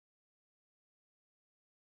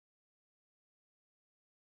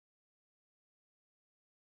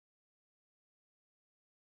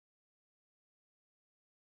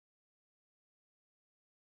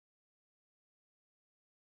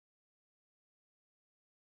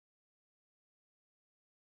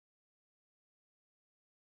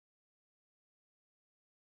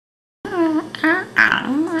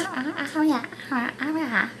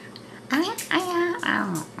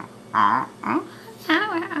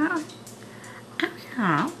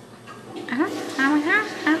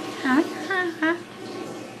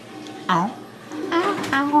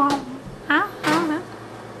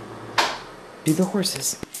Do the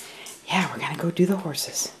horses. Yeah, we're gonna go do the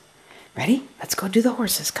horses. Ready? Let's go do the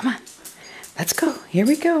horses. Come on. Let's go. Here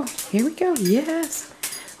we go. Here we go. Yes.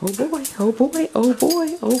 Oh boy. Oh boy. Oh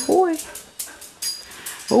boy. Oh boy.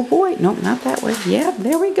 Oh boy. No, not that way. Yeah,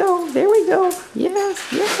 there we go. There we go.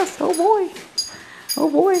 Yes. Yes. Oh boy. Oh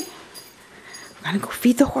boy. We're gonna go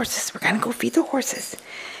feed the horses. We're gonna go feed the horses.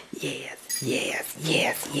 Yes. Yes.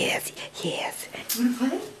 Yes. Yes. Yes. You wanna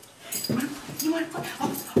play? You wanna play?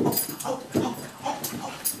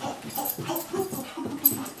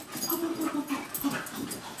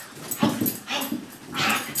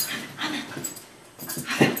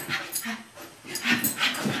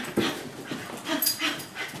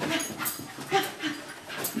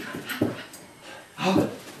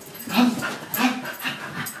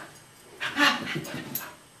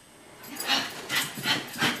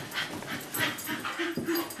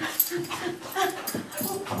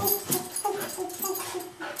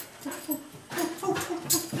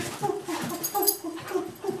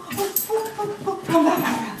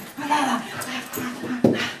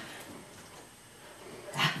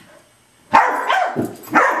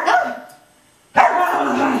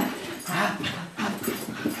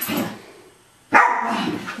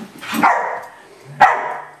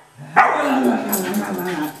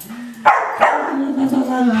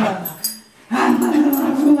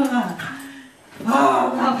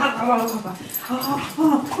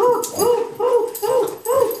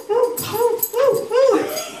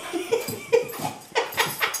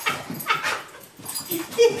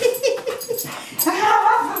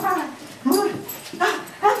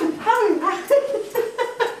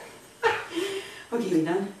 Okay, you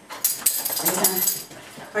done?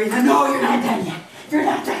 Are you done? No, you're not done yet. You're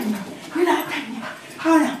not done yet. You're not done yet.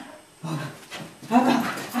 Oh no.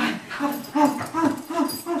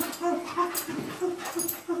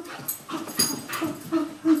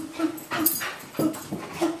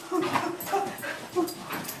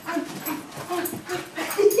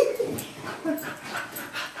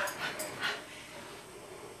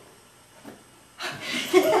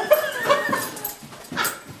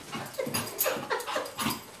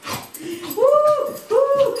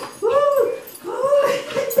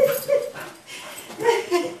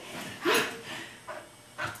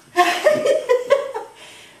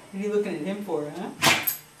 What are you looking at him for, huh?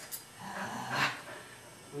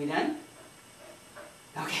 Are we done?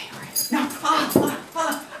 Okay, we're no.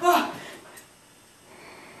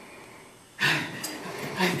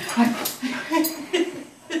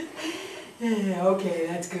 Okay,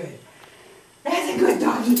 that's good. That's a good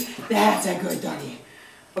doggy. That's a good doggy.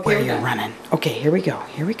 Okay, where are you running? Okay, here we go.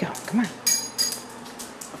 Here we go. Come on.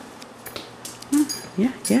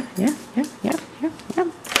 Yeah.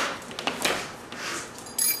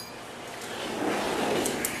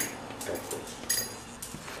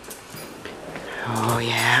 Oh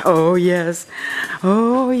yeah. Oh yes.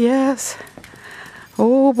 Oh yes.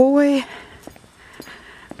 Oh boy.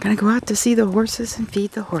 Gonna go out to see the horses and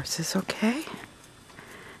feed the horses, okay?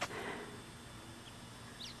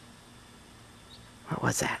 What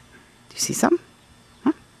was that? Do you see something?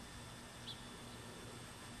 Huh?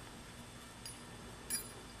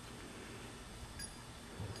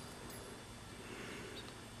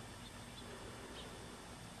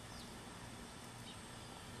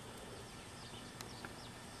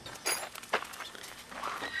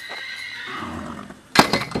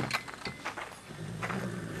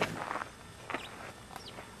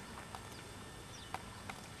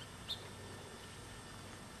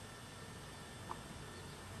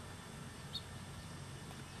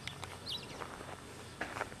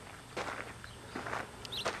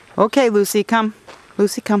 Okay, Lucy, come.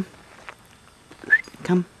 Lucy, come.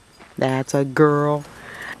 Come. That's a girl.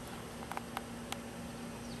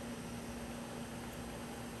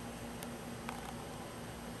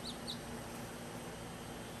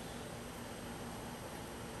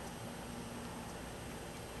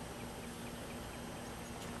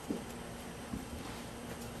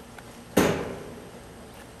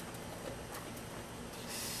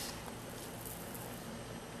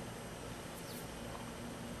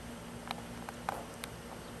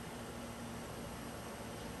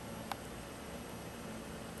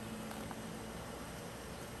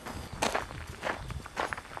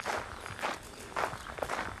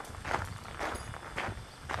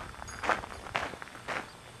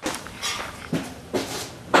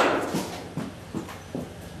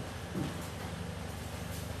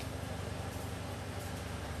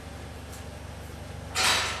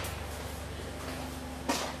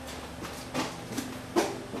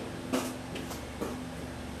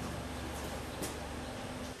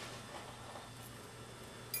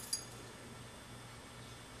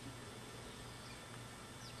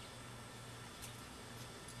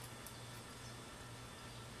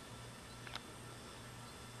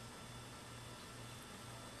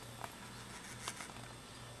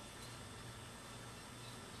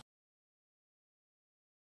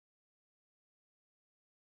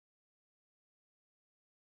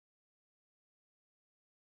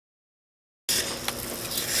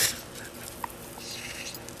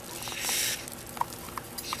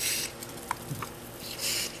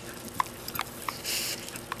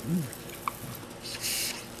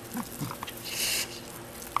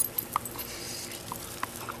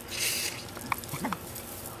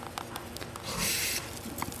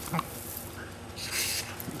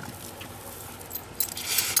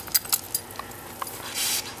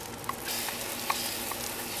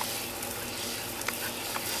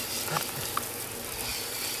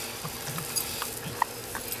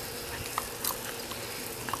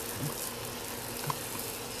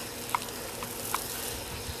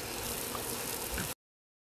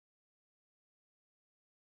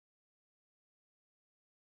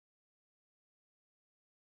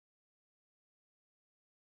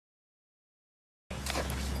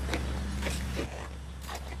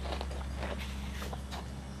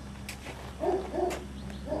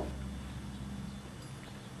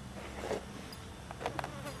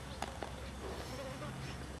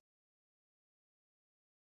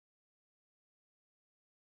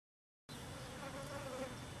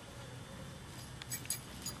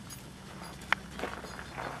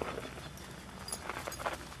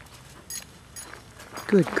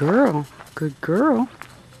 Good girl. Good girl.